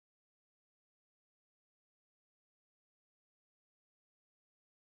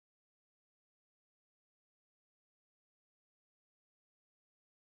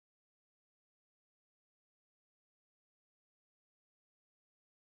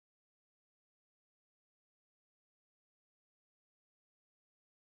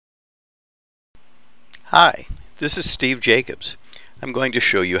Hi, this is Steve Jacobs. I'm going to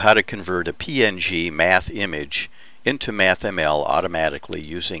show you how to convert a PNG math image into MathML automatically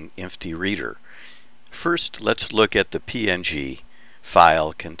using InftyReader. First, let's look at the PNG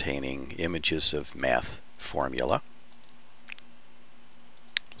file containing images of math formula.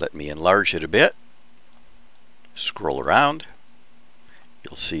 Let me enlarge it a bit. Scroll around.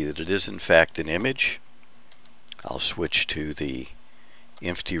 You'll see that it is in fact an image. I'll switch to the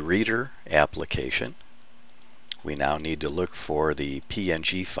InftyReader application. We now need to look for the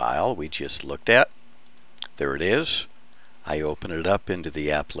PNG file we just looked at. There it is. I open it up into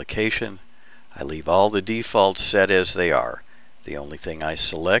the application. I leave all the defaults set as they are. The only thing I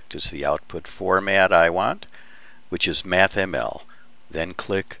select is the output format I want, which is MathML. Then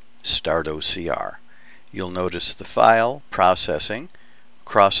click Start OCR. You'll notice the file processing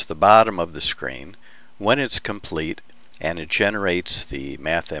across the bottom of the screen. When it's complete and it generates the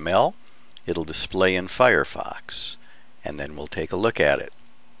MathML, it'll display in Firefox, and then we'll take a look at it.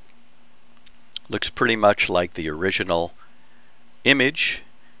 Looks pretty much like the original image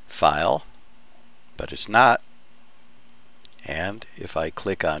file, but it's not. And if I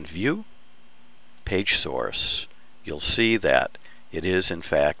click on View, Page Source, you'll see that it is in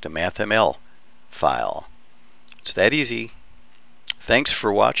fact a MathML file. It's that easy. Thanks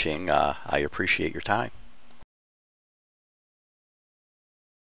for watching. I appreciate your time.